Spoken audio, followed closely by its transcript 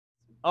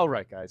All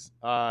right, guys.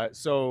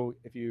 So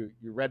if you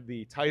read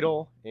the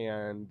title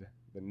and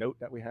the note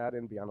that we had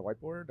in Beyond the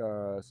Whiteboard,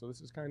 so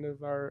this is kind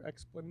of our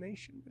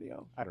explanation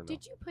video. I don't know.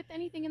 Did you put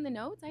anything in the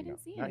notes? I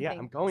didn't see Not anything. yet.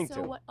 I'm going so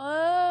to. What?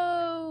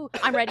 Oh,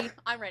 I'm ready.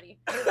 I'm ready.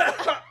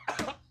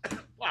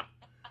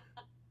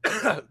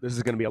 This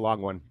is going to be a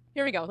long one.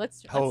 Here we go.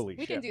 Holy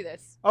we shit. can do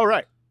this. All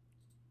right.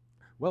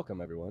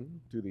 Welcome,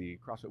 everyone, to the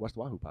CrossFit West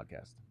Oahu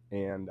podcast.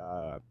 And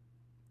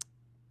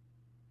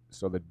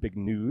so the big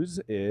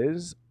news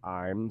is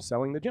I'm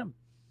selling the gym.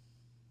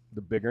 The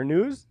bigger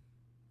news,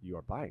 you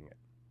are buying it.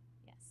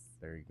 Yes.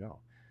 There you go.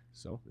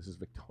 So this is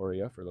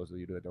Victoria, for those of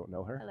you that don't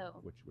know her. Hello.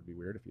 Which would be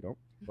weird if you don't.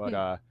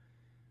 But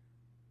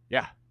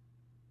yeah,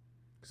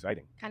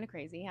 exciting. Kind of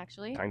crazy,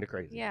 actually. Kind of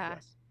crazy. Yeah.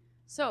 Yes.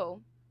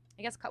 So,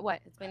 I guess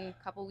it's been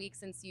a couple weeks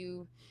since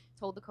you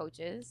told the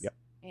coaches. Yep.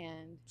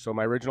 And so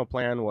my original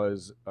plan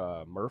was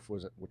Murph,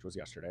 which was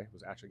yesterday,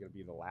 was actually going to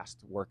be the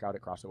last workout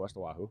at CrossFit West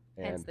Oahu.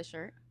 And hence the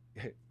shirt.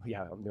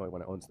 Yeah, I'm the only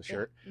one that owns the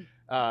shirt.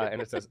 And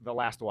it says the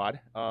last WOD.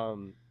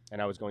 And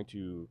I was going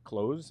to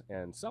close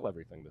and sell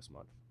everything this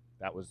month.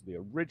 That was the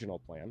original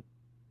plan.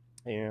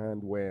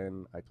 And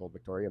when I told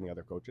Victoria and the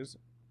other coaches.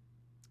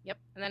 Yep.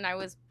 And then I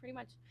was pretty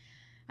much,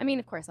 I mean,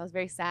 of course, I was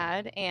very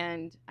sad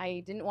and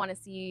I didn't want to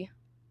see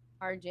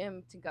our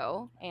gym to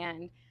go.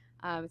 And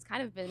it's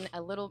kind of been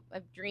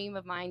a dream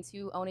of mine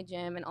to own a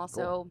gym and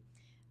also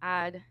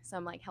add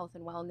some like health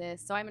and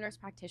wellness. So I'm a nurse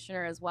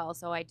practitioner as well.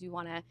 So I do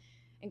want to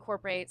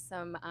incorporate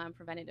some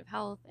preventative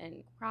health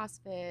and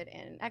CrossFit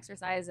and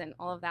exercise and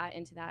all of that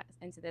into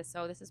this.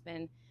 So this has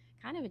been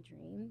kind of a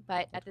dream,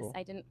 but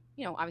I didn't,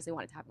 obviously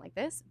want it to happen like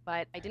this,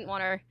 but I didn't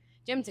want our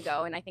gym to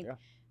go. And I think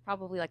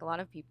probably like a lot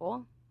of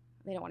people,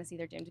 they don't want to see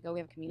their gym to go. We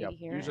have a community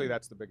here. Usually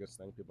that's the biggest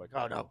thing. People are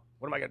like, oh no,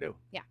 what am I going to do?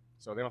 Yeah.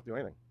 So they don't have to do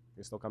anything.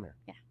 They still come here.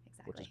 Yeah,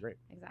 exactly. Which is great.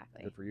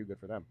 Exactly. Good for you, good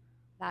for them.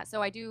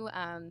 So I do,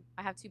 I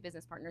have two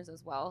business partners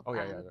as well. Oh,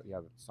 yeah.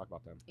 Let's talk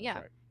about them. Yeah.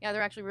 Right. Yeah,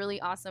 they're actually really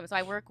awesome. So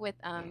I work with,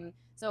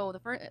 so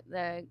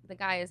the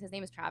guy his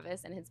name is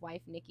Travis and his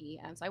wife, Nikki.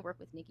 So I work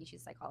with Nikki.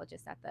 She's a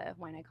psychologist at the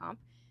Waianae Comp.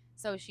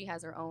 So she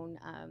has her own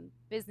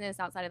business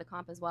outside of the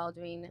comp as well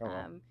doing,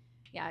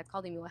 it's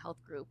called the Mua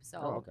Health Group.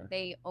 So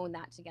they own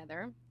that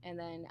together. And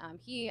then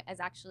he is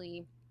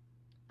actually,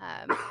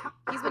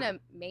 he's been a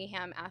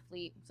Mayhem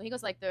athlete. So he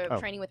goes like the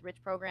Training with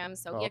Rich program.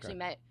 So he actually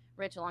met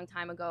Rich a long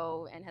time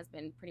ago and has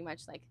been pretty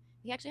much like,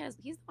 he's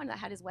the one that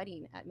had his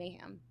wedding at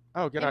Mayhem.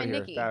 Oh, get out of here.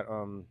 Nikki. That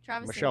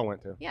Travis Michelle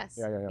went to. Yes.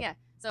 Yeah.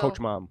 So Coach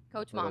Mom.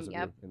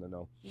 Yep. In the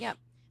know. Yep.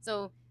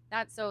 So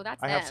that's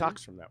I have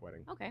socks from that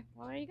wedding. Okay.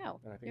 Well, there you go.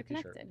 And I think You're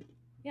a t-shirt. connected.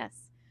 Yes.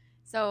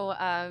 So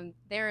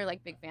they're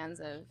like big fans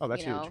of. Oh,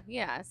 that's huge.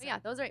 Yeah. So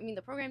those are. I mean,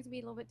 the programs will be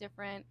a little bit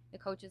different. The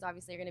coaches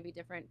obviously are going to be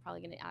different.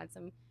 Probably going to add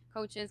some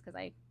coaches because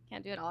I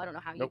can't do it all. I don't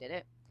know how you did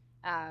it.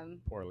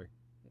 Poorly.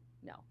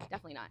 No,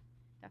 definitely not.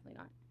 Definitely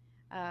not.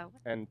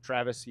 And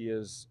Travis, he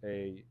is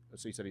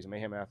so you said he's a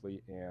Mayhem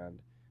athlete, and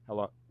how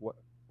long? What?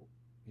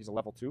 He's a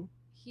level 2.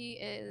 He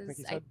is. I think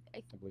he said.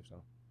 I believe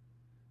so.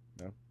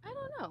 No. I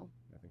don't know.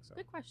 I think so.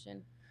 Good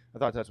question. I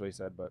thought that's what he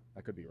said, but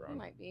I could be wrong. He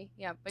might be,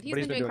 yeah. But he's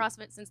been doing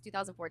CrossFit since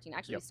 2014.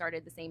 Actually, we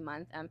started the same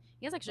month.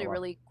 He has actually a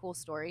really cool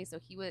story. So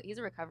he's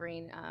a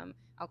recovering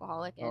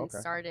alcoholic and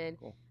started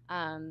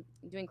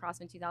doing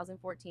CrossFit in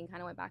 2014.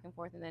 Kind of went back and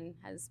forth, and then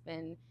has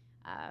been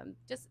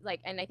just like.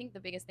 And I think the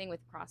biggest thing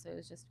with CrossFit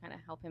was just kind of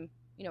help him,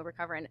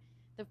 recover. And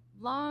the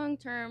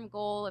long-term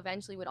goal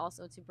eventually would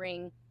also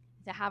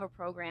to have a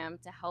program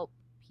to help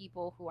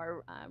people who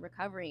are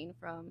recovering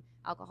from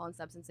alcohol and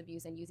substance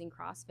abuse and using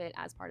CrossFit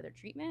as part of their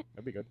treatment.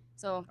 That'd be good.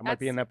 So I might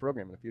be in that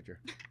program in the future.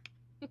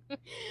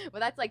 Well,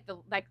 that's like the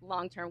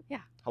long term.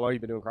 Yeah. How long have you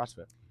been doing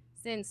CrossFit?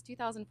 Since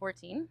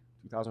 2014.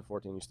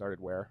 2014. You started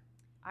where?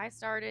 I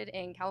started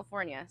in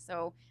California.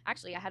 So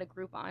actually, I had a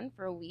Groupon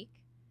for a week.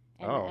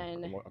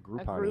 And then a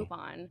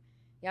Groupon.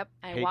 Yep.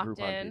 I hate walked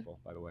Groupon in. People,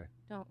 by the way.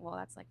 Well,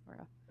 that's like for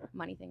a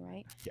money thing,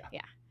 right?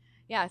 Yeah.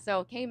 Yeah,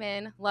 so came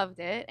in, loved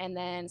it, and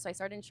then so I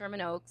started in Sherman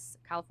Oaks,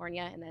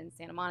 California, and then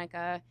Santa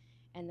Monica,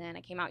 and then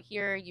I came out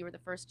here. You were the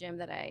first gym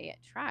that I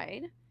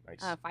tried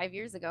 5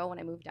 years ago when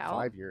I moved out.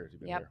 5 years you've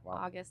been here. Wow.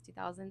 August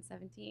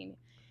 2017,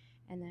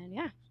 and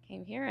then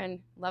came here and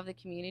loved the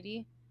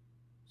community.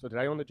 So did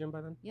I own the gym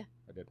by then? Yeah,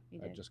 I did.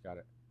 I just got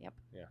it. Yep.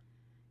 Yeah.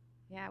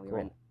 Yeah, we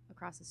were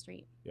across the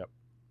street. Yep.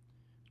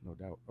 No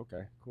doubt.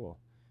 Okay, cool.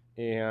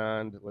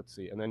 And let's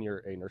see. And then you're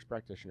a nurse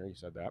practitioner. You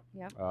said that.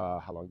 Yep.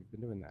 How long have you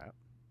been doing that?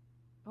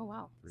 Oh,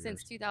 wow. 3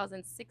 Since years.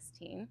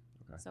 2016.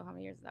 Okay. So how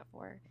many years is that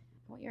for?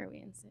 What year are we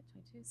in?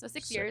 22? So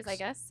 6 years, I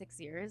guess. 6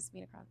 years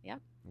being across. Yeah.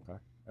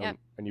 Okay.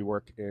 And you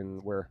work in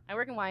where? I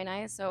work in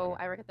Waianae. So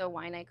I work at the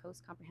Waianae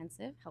Coast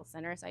Comprehensive Health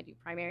Center. So I do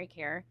primary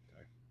care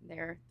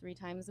there 3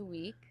 times a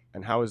week.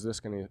 And how is this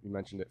going to, you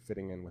mentioned it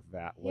fitting in with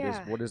that.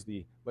 What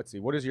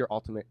is your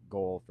ultimate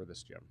goal for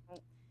this gym?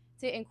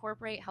 To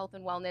incorporate health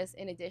and wellness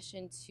in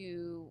addition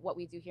to what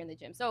we do here in the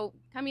gym. So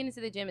coming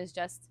into the gym is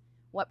just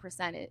what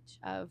percentage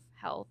of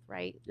health,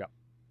 right? Yep.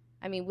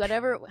 I mean,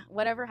 whatever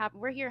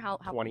happened, we're here. How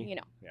 20.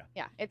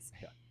 Yeah. It's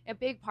a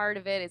big part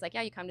of it is like,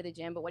 yeah, you come to the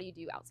gym, but what do you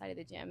do outside of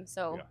the gym?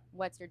 So Yeah.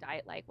 what's your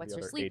diet like? What's The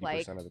your other sleep 80%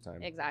 like? of the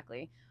time.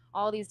 Exactly.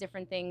 All these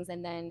different things.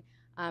 And then,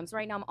 so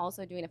right now I'm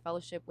also doing a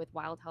fellowship with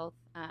Wild Health,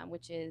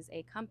 which is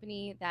a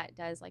company that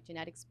does like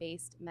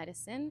genetics-based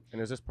medicine.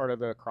 And is this part of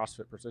the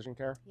CrossFit Precision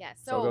Care? Yes.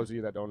 So those of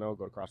you that don't know,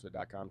 go to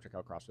CrossFit.com, check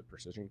out CrossFit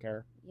Precision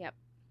Care. Yep.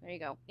 There you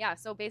go. Yeah.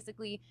 So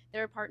basically,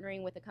 they're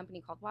partnering with a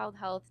company called Wild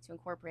Health to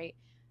incorporate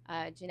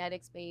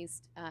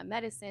genetics-based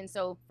medicine.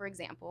 So, for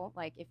example,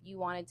 like if you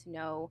wanted to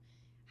know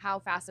how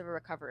fast of a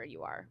recoverer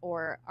you are,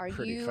 or are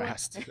Pretty you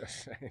fast.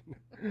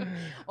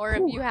 or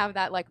if you have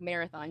that like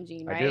marathon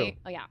gene, right? I do.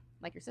 Oh yeah,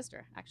 like your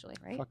sister actually,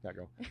 right? Fuck that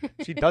girl.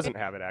 She doesn't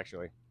have it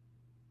actually.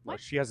 What? Well,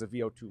 she has a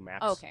VO2 max.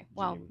 Oh, okay.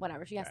 Well, gene.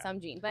 whatever. She has Yeah. some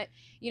gene, but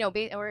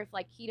or if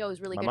like keto is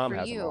really My good mom for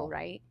has them you, all.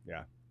 right?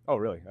 Yeah. Oh,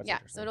 really? That's Yeah.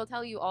 interesting. So it'll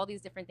tell you all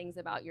these different things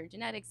about your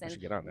genetics We and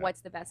should get on that.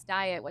 what's the best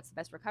diet, what's the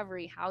best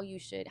recovery, how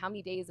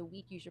many days a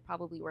week you should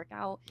probably work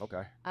out.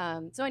 Okay.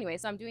 So anyway,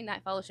 so I'm doing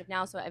that fellowship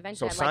now. So So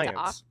eventually I'd science. like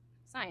to off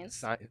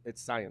science.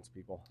 It's science,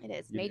 people. It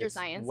is major it's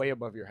science. Way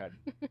above your head.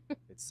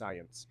 It's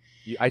science.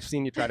 I've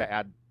seen you try to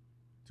add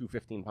 2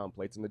 15-pound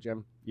plates in the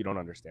gym. You don't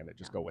understand it.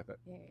 Just go with it.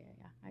 Yeah.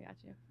 I got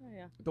you. Oh,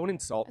 yeah. Don't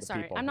insult the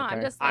Sorry, people. I'm not. Okay?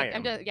 I'm just like,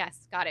 I'm just,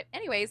 yes, got it.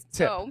 Anyways,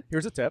 Tip. so.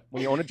 Here's a tip.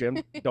 When you own a gym,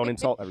 don't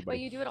insult But everybody.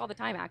 you do it all the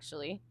time,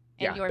 actually. And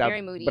Yeah, you are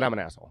very moody. But I'm an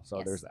asshole, so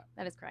Yes, there's that.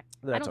 That is correct.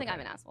 That's I don't think okay. I'm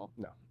an asshole.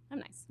 No. I'm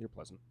nice. You're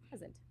pleasant.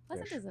 Pleasant.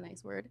 Pleasant Ish. is a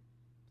nice word.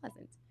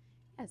 Pleasant.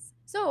 Yes.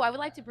 So I would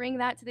like to bring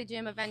that to the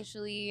gym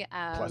eventually.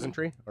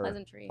 Pleasantry? Or,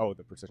 Pleasantry. Oh,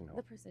 the precision health.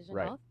 The precision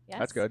Right. health. Yes.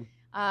 That's good.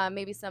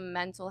 Maybe some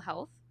mental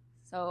health.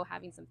 So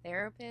having some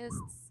therapists.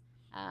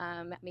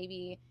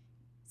 Maybe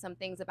some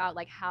things about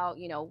like how,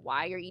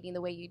 why you're eating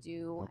the way you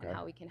do and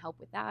how we can help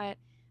with that.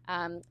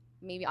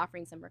 Maybe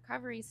offering some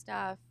recovery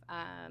stuff.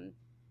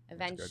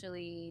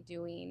 Eventually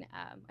doing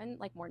and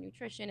like more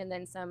nutrition, and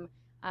then some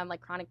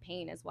like chronic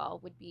pain as well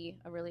would be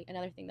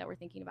another thing that we're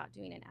thinking about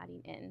doing and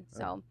adding in.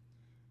 So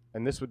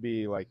And this would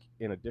be like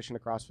in addition to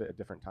CrossFit at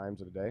different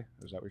times of the day?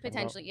 Is that what you're talking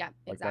potentially, yeah,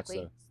 Like exactly.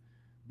 That's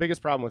the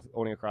biggest problem with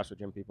owning a CrossFit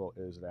gym, people,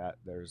 is that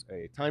there's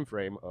a time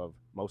frame of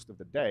most of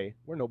the day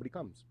where nobody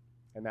comes.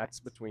 And that's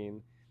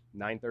between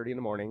 9:30 in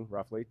the morning,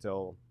 roughly,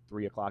 till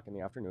 3 o'clock in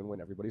the afternoon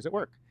when everybody's at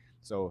work.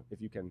 So if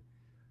you can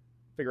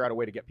figure out a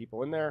way to get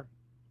people in there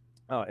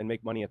and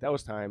make money at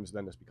those times,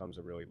 then this becomes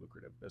a really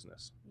lucrative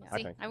business. Yeah. I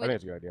think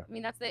it's a good idea. I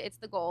mean, it's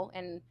the goal,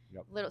 and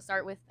Yep.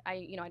 start with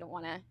I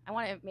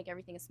want to make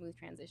everything a smooth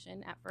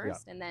transition at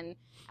first, and then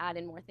add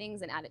in more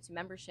things and add it to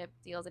membership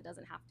deals. It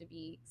doesn't have to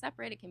be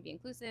separate; it can be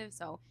inclusive.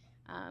 So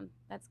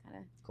that's kind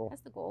of Cool.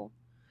 That's the goal.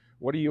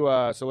 What do you?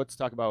 So let's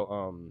talk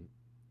about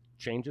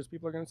changes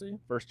people are going to see.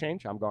 First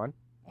change, I'm gone.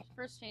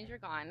 First change, you're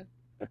gone.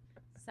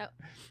 So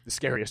The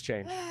scariest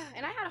change.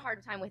 and I had a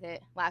hard time with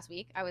it last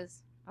week. I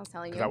was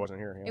telling you Because I wasn't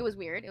here. Yeah. it was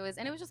weird. It was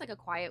just like a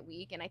quiet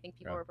week, and I think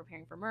people Yeah. were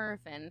preparing for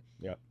Murph, and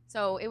Yeah.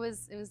 so it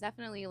was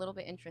definitely a little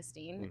bit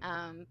interesting.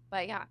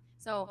 But yeah,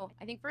 so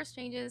I think first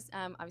changes.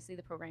 Obviously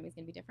the programming is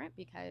going to be different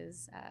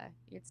because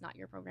it's not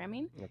your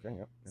programming. Okay.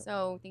 Yep.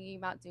 So thinking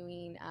about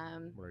doing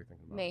What are you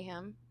thinking about?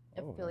 Mayhem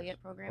Oh, affiliate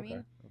nice.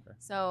 programming. Okay.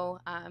 So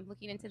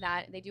looking into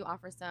that, they do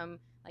offer some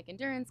like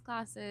endurance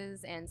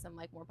classes and some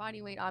like more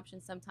body weight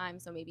options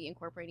sometimes. So maybe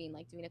incorporating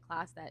like doing a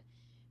class that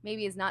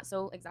maybe is not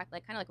so exact,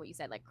 like kind of like what you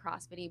said, like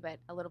CrossFit-y, but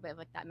a little bit of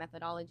like that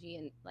methodology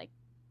and like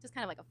just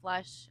kind of like a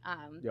flush.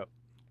 Yep.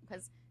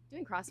 Because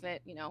doing CrossFit,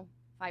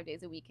 5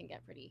 days a week can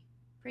get pretty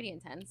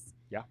intense.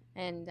 Yeah.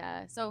 And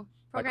so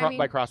By programming.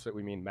 CrossFit,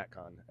 we mean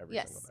Metcon every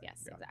single day.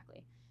 Yes, Yeah.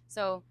 exactly.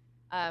 So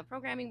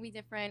programming will be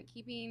different,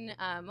 keeping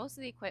most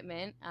of the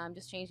equipment,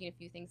 just changing a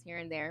few things here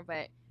and there,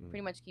 but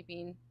pretty much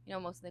keeping,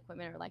 most of the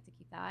equipment. I would like to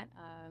keep that.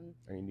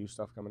 Any new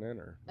stuff coming in,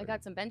 or? I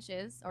got some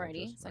benches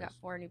already, Benches, so I got nice.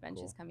 4 new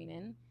benches Cool. coming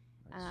in.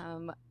 Nice.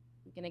 I'm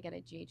gonna get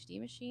a GHD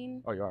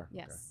machine. Oh, you are.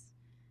 Yes,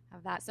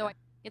 have that. So I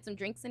get some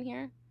drinks in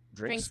here. Okay.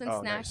 Drinks and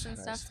Oh, snacks nice, and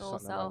nice. stuff, so we'll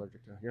Something I'm not sell-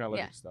 allergic to. You're not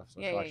allergic Yeah. to stuff, so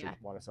Yeah, she'll yeah, actually yeah.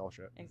 want to sell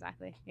shit.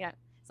 Exactly. Yeah,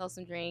 sell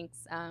some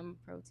drinks,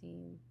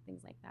 protein,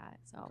 things like that.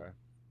 So Okay.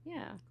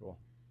 yeah, Cool.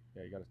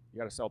 Yeah, you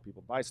gotta sell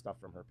people, buy stuff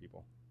from her,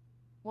 people.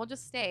 we'll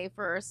just stay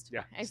first.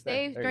 Yeah, I stay. stay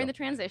There you during go. the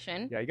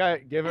transition. Yeah, you gotta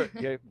give her,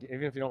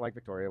 even if you don't like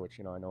Victoria, which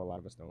I know a lot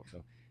of us don't.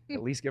 So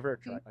at least give her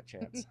a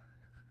chance.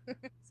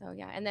 So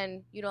yeah, and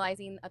then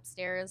utilizing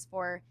upstairs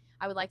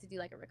I would like to do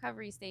like a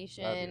recovery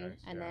station nice,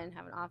 and yeah. then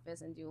have an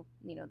office and do,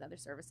 the other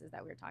services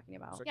that we were talking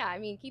about. So- Yeah, I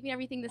mean, keeping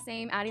everything the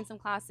same, adding some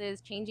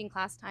classes, changing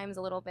class times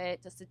a little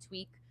bit just to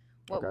tweak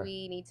what Okay.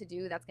 we need to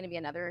do. That's going to be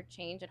another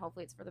change, and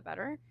hopefully it's for the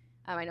better.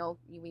 I know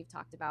we've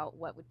talked about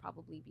what would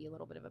probably be a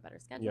little bit of a better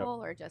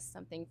schedule or just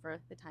something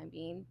for the time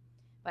being.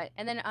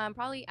 And then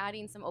probably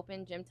adding some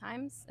open gym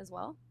times as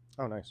well.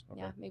 Oh, nice.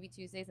 Okay. Yeah, maybe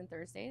Tuesdays and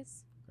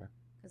Thursdays. Okay.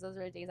 Because those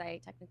are the days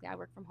I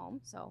work from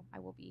home, so I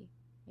will be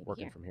maybe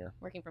Working here. from here.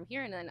 Working from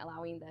here, and then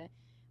allowing the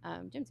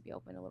gym to be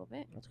open a little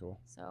bit. That's cool.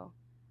 So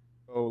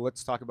So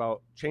let's talk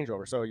about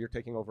changeover. So you're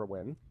taking over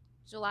when?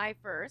 July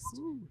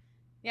 1st.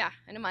 Yeah,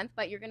 in a month,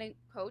 but you're gonna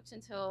coach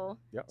until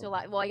Yep.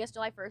 July. Well, I guess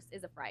July 1st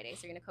is a Friday,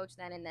 so you're gonna coach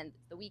then, and then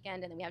the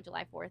weekend, and then we have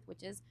July 4th,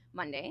 which is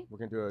Monday. We're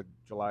gonna do a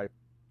July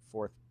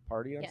 4th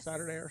party on Yes.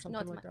 Saturday or No,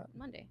 something it's like that?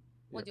 Monday. Yeah.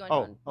 We'll do it on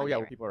Oh, Monday, yeah,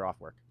 when right? people are off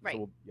work. Right.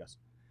 So yes,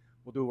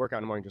 we'll do a workout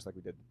in the morning just like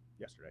we did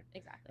yesterday,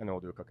 Exactly. and then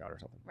we'll do a cookout or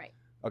something. Right.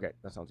 Okay,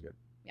 that sounds good.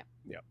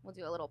 We'll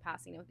do a little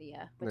passing of the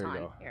There you baton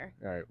go. here.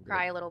 All right.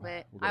 Cry a little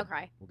bit. I'll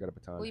cry. We'll get a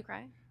baton. Will you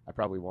cry? I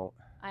probably won't.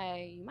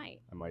 You might.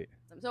 I might.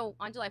 So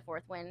on July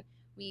 4th, when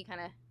we kind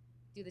of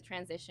do the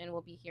transition,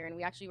 we'll be here, and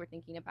we actually were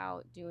thinking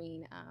about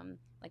doing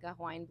like a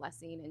Hawaiian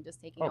blessing and just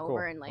taking Oh, cool.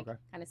 over and like Okay.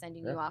 kind of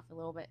sending Yeah. you off a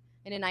little bit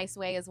in a nice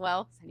way as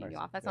well. Sending Nice. you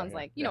off. That Yeah, sounds yeah,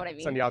 like you know what I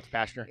mean. Send you out to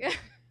pasture. Yeah.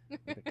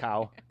 Like the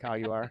cow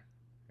you are.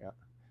 Yeah.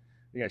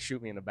 You gotta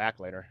shoot me in the back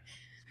later.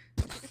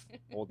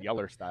 Old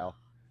Yeller style.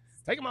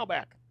 Take them all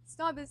back.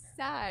 Stop. It's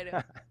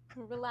sad.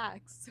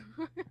 Relax.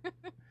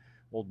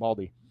 Old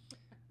Baldy.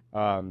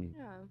 Yeah.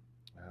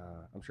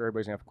 I'm sure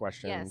everybody's gonna have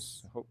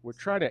questions. Yes. We'll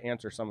try to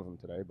answer some of them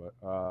today, but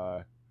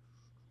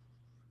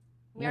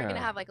We are gonna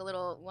have like a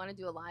little. Want to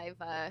do a live?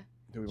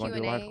 do we want to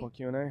do a live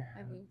Q&A?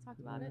 Have we talked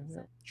about it?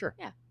 Yeah. Sure.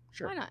 Yeah.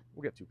 Sure. Why not?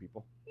 We'll get 2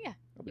 people. Yeah.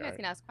 It'll be You guys all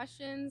can ask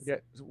questions.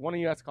 right. So one of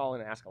you has to call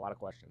in and ask a lot of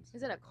questions.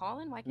 Is it a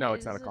call-in? Why can't No, I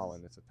it's not a just- call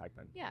in. It's a type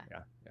in. Yeah.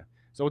 Yeah.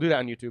 So we'll do that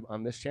on YouTube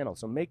on this channel.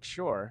 So make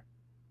sure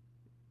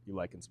you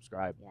like and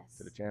subscribe Yes.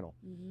 to the channel.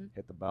 Mm-hmm.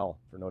 Hit the bell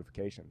for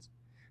notifications.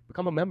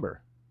 Become a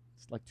member.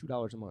 It's like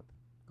 $2 a month.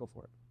 Go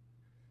for it.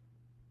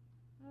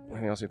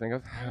 Anything else you think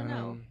of? I don't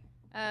know.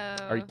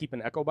 Are you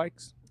keeping Echo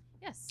bikes?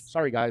 Yes.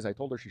 Sorry, guys. I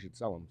told her she should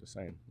sell them. Just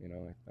saying.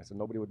 I said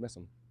nobody would miss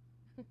them.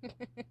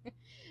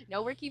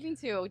 No, we're keeping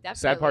 2. Definitely.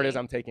 Sad part is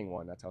I'm taking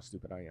one. That's how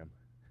stupid I am.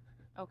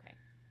 Okay.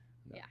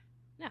 No. Yeah.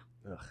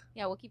 No. Ugh.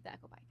 Yeah, we'll keep the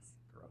Echo bikes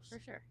Gross. for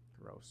sure.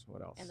 Gross.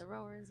 What else? And the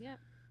rowers. Yep.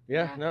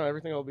 Yeah. Yeah. No,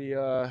 everything will be.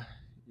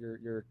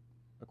 Your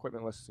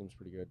equipment list seems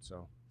pretty good.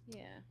 So.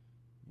 Yeah.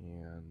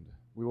 And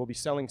we will be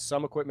selling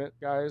some equipment,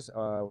 guys.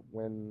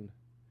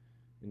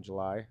 In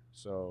July.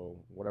 So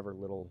whatever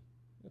little,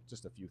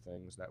 just a few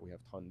things that we have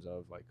tons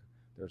of. Like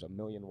there's 1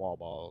 million wall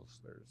balls.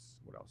 There's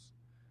what else?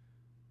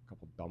 A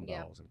couple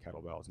dumbbells and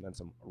kettlebells, and then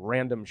some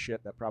random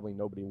shit that probably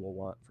nobody will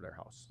want for their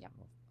house. Yep.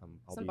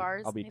 Some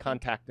bars, I'll be maybe?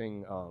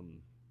 contacting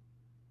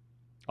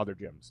other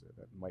gyms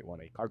that might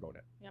want a cargo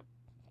net. Yep.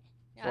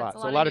 So Yeah, a it's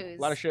lot, a a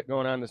lot of shit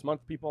going on this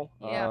month, people.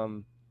 Yeah.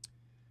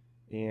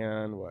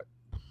 And what?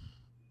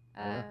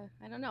 I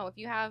don't know if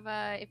you have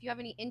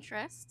any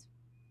interest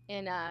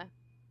in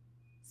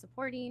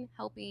supporting,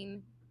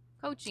 helping,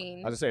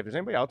 coaching. I was gonna say, if there's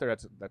anybody out there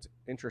that's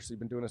interested, you've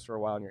been doing this for a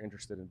while, and you're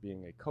interested in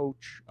being a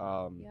coach,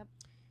 Yep.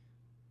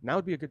 now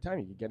would be a good time.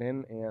 You could get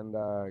in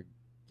and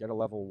get a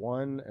level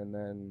 1, and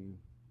then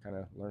kind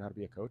of learn how to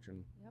be a coach,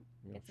 and Yep.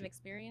 you know, Get some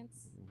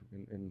experience.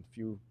 in a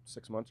few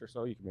 6 months or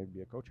so, you can maybe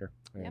be a coach here.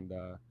 And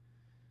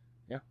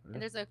yeah.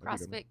 And there's a that'd be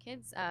good. CrossFit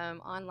Kids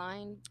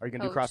online. Are you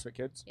gonna do coach. CrossFit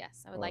Kids?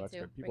 Yes, I would Oh, like that's to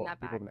good. bring that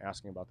People back. have been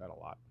asking about that a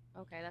lot.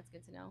 Okay, that's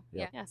good to know.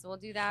 Yeah. Yeah, so we'll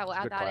do that. We'll It's a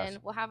add good that class.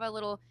 in. We'll have a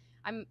little,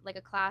 I'm like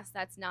a class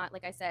that's not,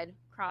 like I said,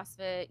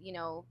 CrossFit,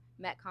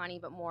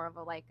 Metcon, but more of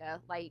a like a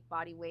light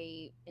body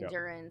weight Yep.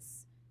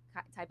 endurance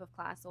type of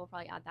class. So we'll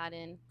probably add that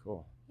in.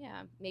 Cool.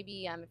 Yeah,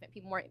 maybe if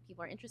people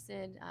are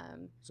interested,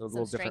 So a some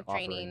little strength different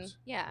training. offerings.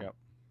 Yeah. Yep.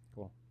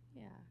 Cool.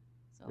 Yeah.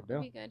 So Good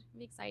it'll deal. be good. It'll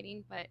be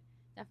exciting, but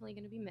definitely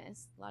going to be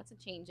missed. Lots of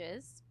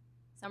changes.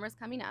 Summer's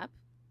coming up.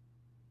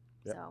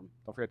 Yep. So,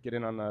 Don't forget to get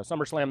in on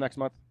SummerSlam next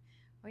month.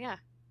 oh yeah.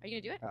 Are you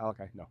going to do it?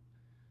 Okay. No.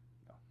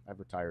 I've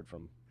retired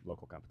from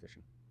local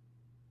competition,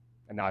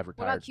 and now I've What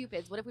retired. about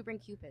Cupids? What if we bring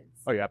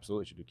Cupids? Oh, you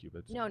absolutely should do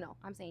Cupids. No.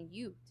 I'm saying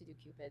you to do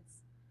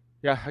Cupids.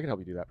 Yeah, I can help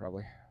you do that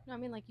probably. No, I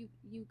mean like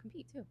you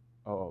compete too.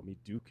 Oh, me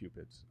do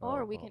Cupids. Or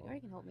you oh.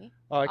 can help me.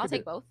 Oh, I I'll could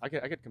take do- both. I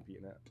could compete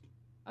in that.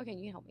 Okay,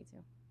 you can help me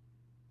too.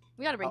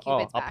 We got to bring I'll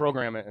Cupids back.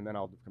 program it and then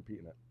I'll compete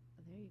in it.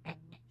 Oh, there you go.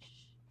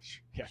 Shh.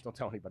 Yeah, don't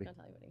tell anybody. Don't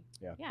tell anybody.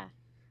 Yeah. Yeah.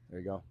 There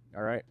you go.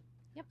 All right.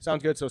 Yep.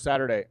 Sounds good. So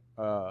Saturday,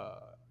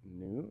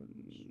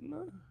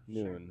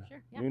 noon.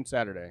 Sure. Yeah. Noon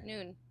Saturday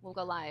Noon. We'll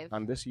go live.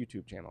 on this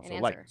YouTube channel. And So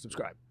answer. like,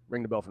 subscribe,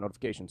 ring the bell for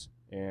notifications,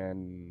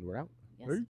 and we're out. Yes. Hey.